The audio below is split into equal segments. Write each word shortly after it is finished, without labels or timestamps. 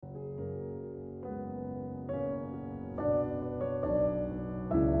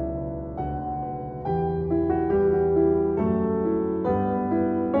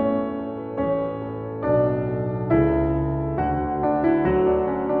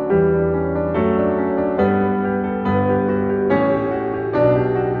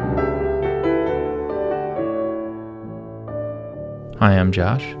Hi, I'm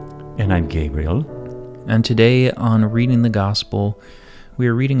Josh. And I'm Gabriel. And today on Reading the Gospel, we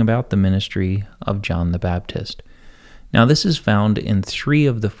are reading about the ministry of John the Baptist. Now, this is found in 3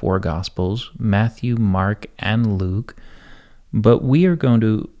 of the 4 Gospels, Matthew, Mark, and Luke, but we are going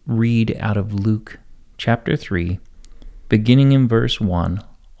to read out of Luke chapter 3, beginning in verse 1,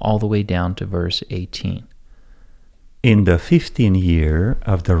 all the way down to verse 18. In the 15th year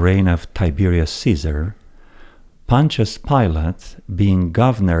of the reign of Tiberius Caesar, Pontius Pilate, being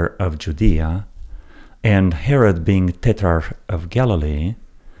governor of Judea, and Herod being tetrarch of Galilee,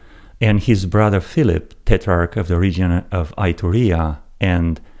 and his brother Philip, tetrarch of the region of Iturea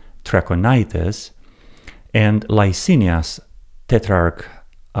and Trachonitis, and Lysanias, tetrarch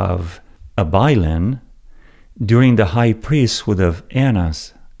of Abilene, during the high priesthood of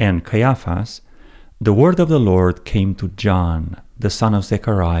Annas and Caiaphas, the word of the Lord came to John, the son of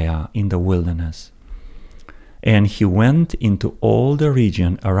Zechariah, in the wilderness. And he went into all the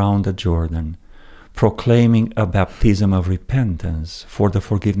region around the Jordan, proclaiming a baptism of repentance for the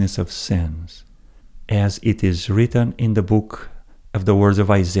forgiveness of sins, as it is written in the book of the words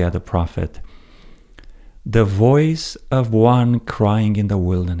of Isaiah the prophet, "The voice of one crying in the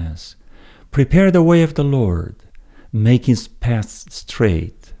wilderness, prepare the way of the Lord, make his paths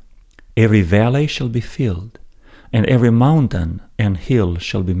straight. Every valley shall be filled, and every mountain and hill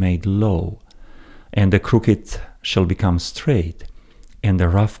shall be made low, and the crooked shall become straight, and the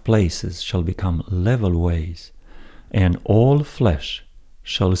rough places shall become level ways, and all flesh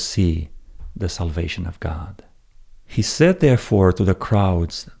shall see the salvation of God." He said therefore to the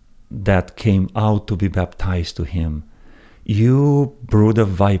crowds that came out to be baptized to him, "You brood of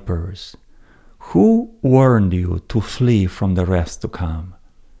vipers, who warned you to flee from the wrath to come?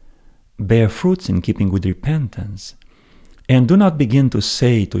 Bear fruits in keeping with repentance, and do not begin to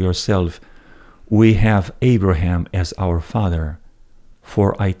say to yourself, 'We have Abraham as our father,'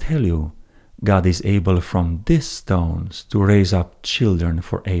 for I tell you, God is able from these stones to raise up children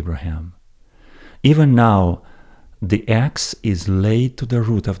for Abraham. Even now the axe is laid to the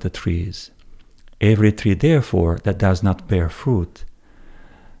root of the trees. Every tree therefore that does not bear fruit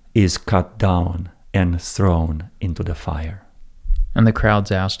is cut down and thrown into the fire." And the crowds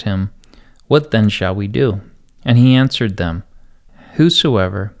asked him, "What then shall we do?" And he answered them,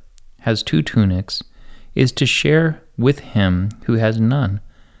 "Whosoever has 2 tunics is to share with him who has none,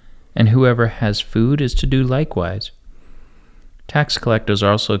 and whoever has food is to do likewise." Tax collectors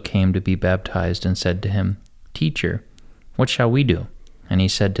also came to be baptized and said to him, "Teacher, what shall we do?" And he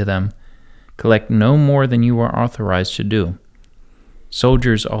said to them, "Collect no more than you are authorized to do."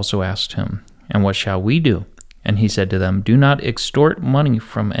 Soldiers also asked him, "And what shall we do?" And he said to them, "Do not extort money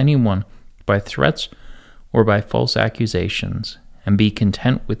from anyone by threats or by false accusations, and be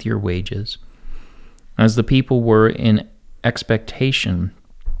content with your wages." As the people were in expectation,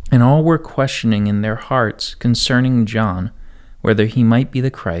 and all were questioning in their hearts concerning John, whether he might be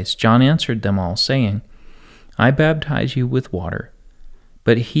the Christ, John answered them all, saying, "I baptize you with water,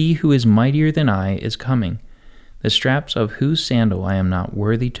 but he who is mightier than I is coming, the straps of whose sandal I am not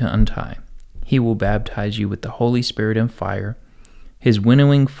worthy to untie. He will baptize you with the Holy Spirit and fire. His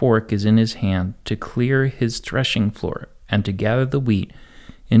winnowing fork is in his hand to clear his threshing floor and to gather the wheat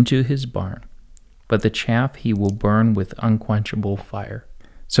into his barn, but the chaff he will burn with unquenchable fire."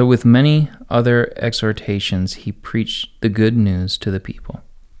 So with many other exhortations, he preached the good news to the people.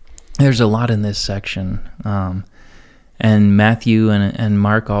 There's a lot in this section, and Matthew and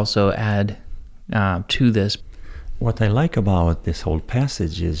Mark also add to this. What I like about this whole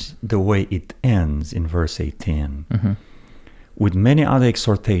passage is the way it ends in verse 18. Mm-hmm. With many other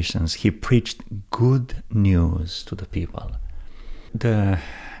exhortations, he preached good news to the people. The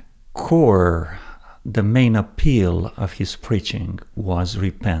core, the main appeal of his preaching was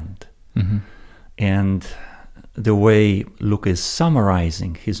repent. Mm-hmm. And the way Luke is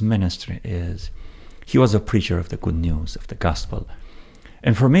summarizing his ministry is, he was a preacher of the good news, of the gospel.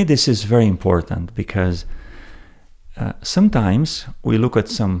 And for me, this is very important because sometimes we look at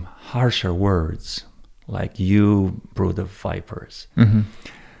some harsher words, like "you brood of vipers." Mm-hmm.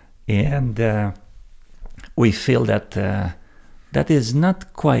 And we feel that that is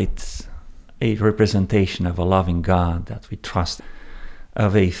not quite a representation of a loving God that we trust,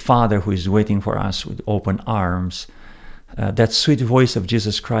 of a Father who is waiting for us with open arms, that sweet voice of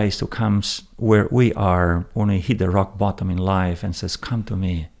Jesus Christ who comes where we are when we hit the rock bottom in life and says, "Come to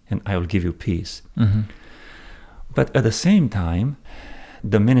me and I will give you peace." Mm-hmm. But at the same time,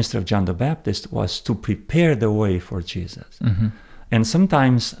 the ministry of John the Baptist was to prepare the way for Jesus. Mm-hmm. And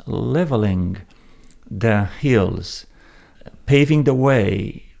sometimes leveling the hills, paving the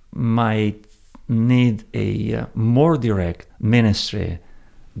way might need a more direct ministry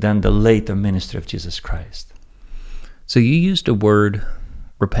than the later ministry of Jesus Christ. So you used a word,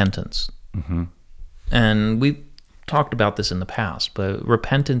 repentance. Mm-hmm. And we've talked about this in the past, but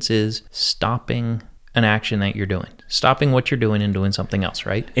repentance is stopping an action that you're doing, stopping what you're doing and doing something else,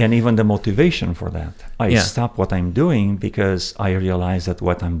 right? And even the motivation for that. I Yeah. stop what I'm doing because I realize that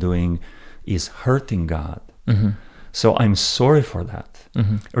what I'm doing is hurting God. Mm-hmm. So I'm sorry for that.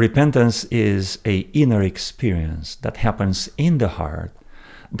 Mm-hmm. Repentance is an inner experience that happens in the heart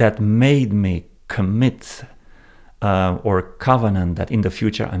that made me commit or covenant that in the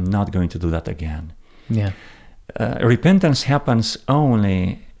future I'm not going to do that again. Yeah. Repentance happens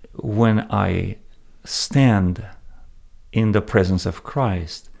only when I stand in the presence of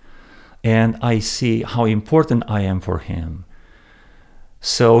Christ and I see how important I am for Him.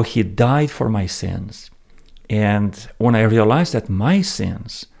 So He died for my sins. And when I realize that my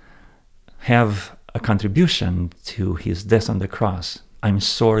sins have a contribution to His death on the cross, I'm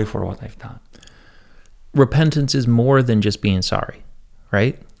sorry for what I've done. Repentance is more than just being sorry,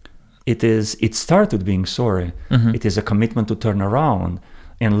 right? It starts with being sorry. Mm-hmm. It is a commitment to turn around.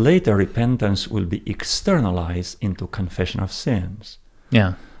 And later, repentance will be externalized into confession of sins.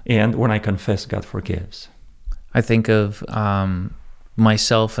 Yeah. And when I confess, God forgives. I think of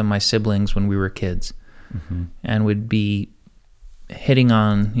myself and my siblings when we were kids, Mm-hmm. and would be hitting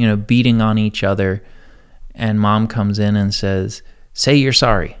on, beating on each other, and mom comes in and says, "Say you're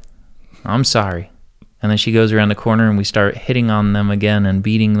sorry." "I'm sorry." And then she goes around the corner and we start hitting on them again and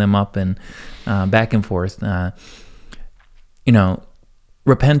beating them up and back and forth.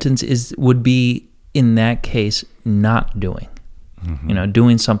 Repentance would be, in that case, not doing. Mm-hmm.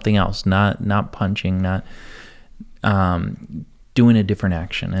 Doing something else, not punching, not doing a different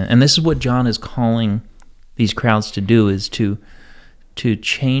action. And this is what John is calling these crowds to do, is to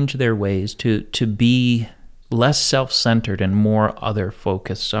change their ways, to be less self-centered and more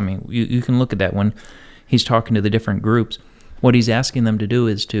other-focused. I mean, you can look at that when he's talking to the different groups. What he's asking them to do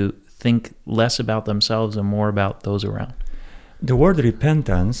is to think less about themselves and more about those around. The word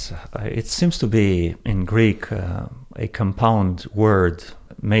repentance, it seems to be in Greek a compound word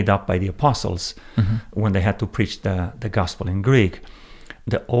made up by the apostles when they had to preach the gospel in Greek.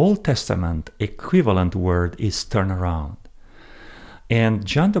 The Old Testament equivalent word is turn around. And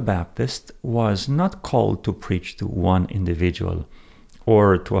John the Baptist was not called to preach to one individual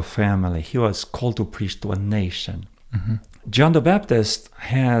or to a family. He was called to preach to a nation. Mm-hmm. John the Baptist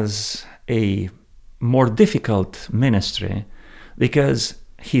has a more difficult ministry because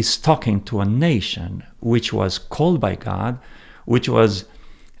he's talking to a nation which was called by God, which was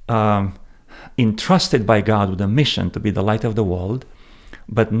entrusted by God with a mission to be the light of the world.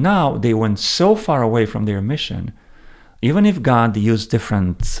 But now they went so far away from their mission, even if God used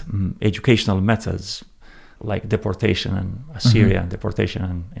different educational methods, like deportation in Assyria,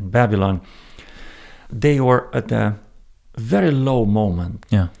 deportation in Babylon, they were at a very low moment.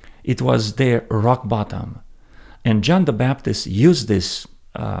 Yeah. It was their rock bottom. And John the Baptist used these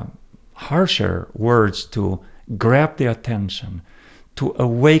harsher words to grab their attention, to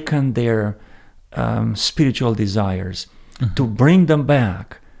awaken their spiritual desires, to bring them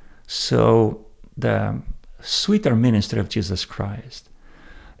back. So the sweeter ministry of Jesus Christ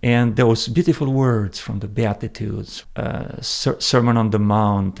and those beautiful words from the Beatitudes, Sermon on the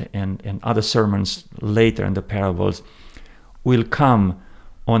Mount, and other sermons later in the parables will come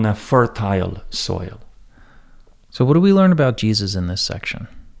on a fertile soil. So what do we learn about Jesus in this section?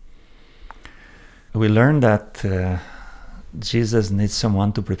 We learn that Jesus needs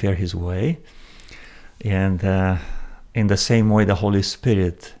someone to prepare his way, and in the same way the Holy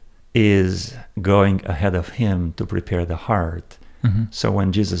Spirit is going ahead of him to prepare the heart. Mm-hmm. So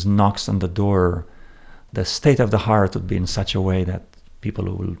when Jesus knocks on the door, the state of the heart would be in such a way that people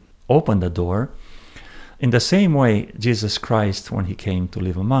will open the door. In the same way, Jesus Christ, when he came to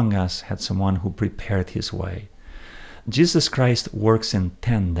live among us, had someone who prepared his way. Jesus Christ works in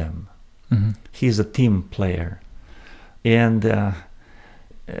tandem. Mm-hmm. He's a team player. And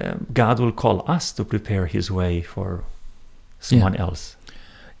God will call us to prepare his way for someone else.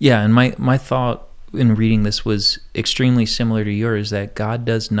 Yeah, and my thought in reading this was extremely similar to yours, that God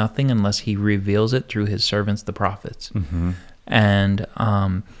does nothing unless he reveals it through his servants, the prophets. Mm-hmm. And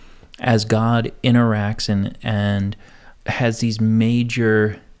as God interacts and has these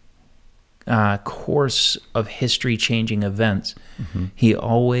major course of history-changing events, he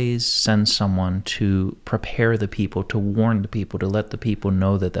always sends someone to prepare the people, to warn the people, to let the people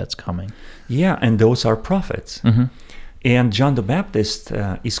know that that's coming. Yeah, and those are prophets. Mm-hmm. And John the Baptist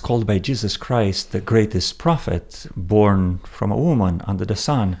is called by Jesus Christ the greatest prophet born from a woman under the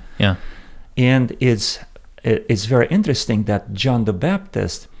sun. Yeah. And it's very interesting that John the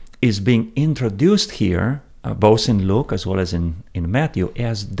Baptist is being introduced here, both in Luke as well as in Matthew,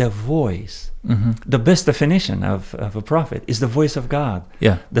 as the voice. Mm-hmm. The best definition of a prophet is the voice of God,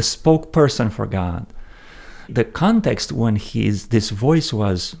 Yeah. the spokesperson for God. The context when this voice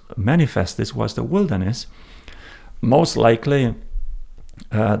was manifested was the wilderness, most likely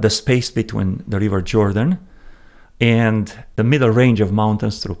the space between the river Jordan and the middle range of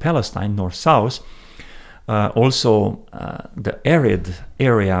mountains through Palestine, north-south. Also, the arid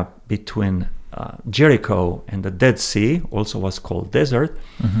area between Jericho and the Dead Sea also was called desert.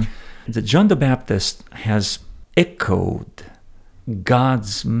 Mm-hmm. John the Baptist has echoed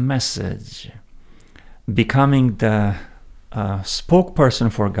God's message, becoming the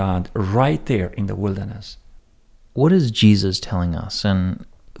spokesperson for God right there in the wilderness. What is Jesus telling us? And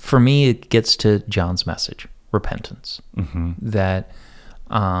for me, it gets to John's message, repentance. Mm-hmm. That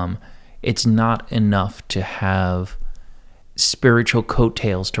it's not enough to have spiritual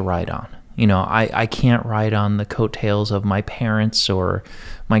coattails to ride on. You know, I can't ride on the coattails of my parents or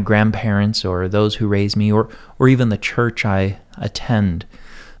my grandparents or those who raised me or even the church I attend.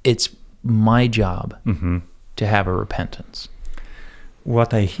 It's my job Mm-hmm. to have a repentance.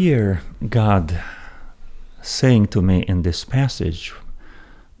 What I hear God saying to me in this passage,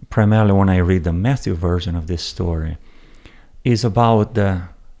 primarily when I read the Matthew version of this story, is about the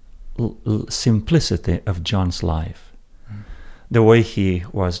simplicity of John's life. The way he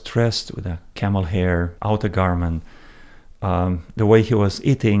was dressed with a camel hair outer garment, the way he was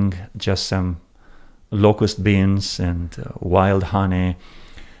eating just some locust beans and wild honey,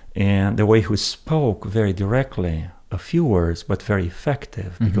 and the way he spoke very directly, a few words, but very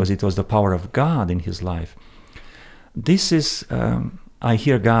effective, because it was the power of God in his life. This is, I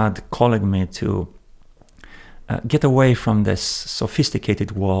hear God calling me to get away from this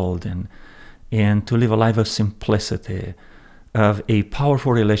sophisticated world and to live a life of simplicity, of a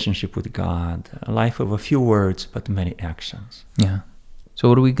powerful relationship with God, a life of a few words but many actions. Yeah. So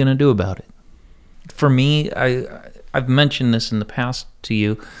what are we going to do about it? For me, I've mentioned this in the past to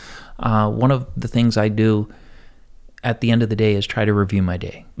you. One of the things I do at the end of the day is try to review my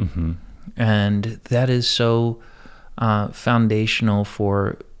day. Mm-hmm. And that is so foundational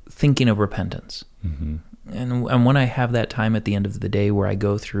for thinking of repentance. Mm-hmm. And when I have that time at the end of the day where I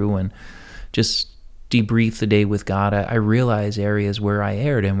go through and just debrief the day with God, I realize areas where I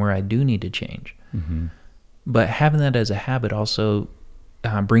erred and where I do need to change. Mm-hmm. But having that as a habit also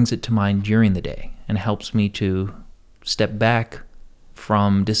brings it to mind during the day and helps me to step back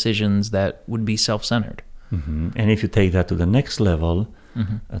from decisions that would be self-centered. Mm-hmm. And if you take that to the next level,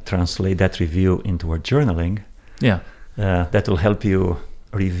 translate that review into a journaling, Yeah. that will help you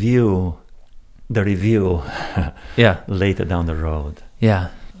review the review Yeah. later down the road. Yeah.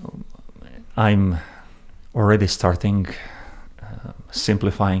 I'm already starting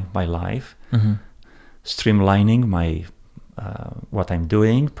simplifying my life, Mm-hmm. streamlining my what I'm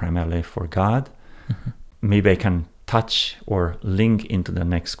doing primarily for God. Mm-hmm. Maybe I can touch or link into the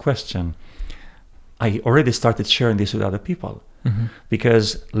next question. I already started sharing this with other people, Mm-hmm.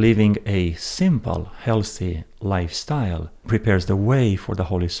 because living a simple, healthy lifestyle prepares the way for the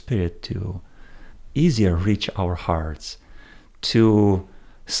Holy Spirit to easier reach our hearts, to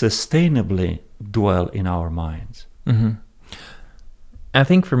sustainably dwell in our minds. Mm-hmm. I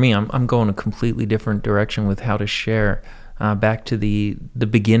think for me, I'm going a completely different direction with how to share. Back to the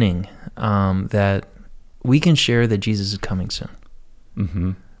beginning, that we can share that Jesus is coming soon.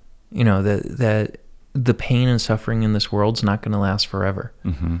 Mm-hmm. You know, that the pain and suffering in this world's not going to last forever,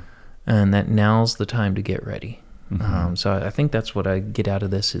 Mm-hmm. and that now's the time to get ready. Mm-hmm. So I think that's what I get out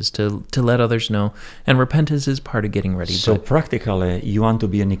of this, is to let others know, and repentance is part of getting ready. So but, practically, you want to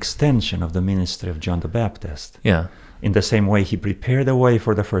be an extension of the ministry of John the Baptist. yeah, In the same way he prepared the way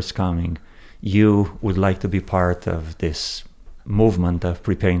for the first coming, you would like to be part of this movement of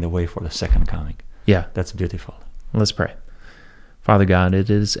preparing the way for the second coming. yeah. That's beautiful. Let's pray. Father God, it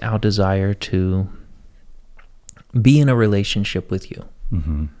is our desire to be in a relationship with you.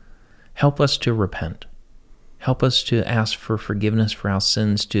 Mm-hmm. Help us to repent. Help us to ask for forgiveness for our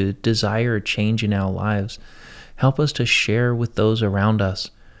sins, to desire a change in our lives. Help us to share with those around us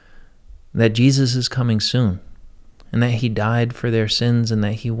that Jesus is coming soon, and that he died for their sins, and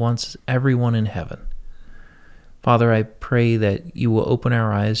that he wants everyone in heaven. Father, I pray that you will open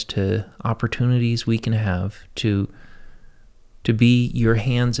our eyes to opportunities we can have to be your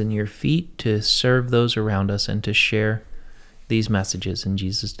hands and your feet, to serve those around us, and to share these messages. In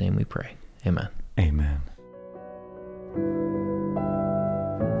Jesus' name we pray. Amen. Amen.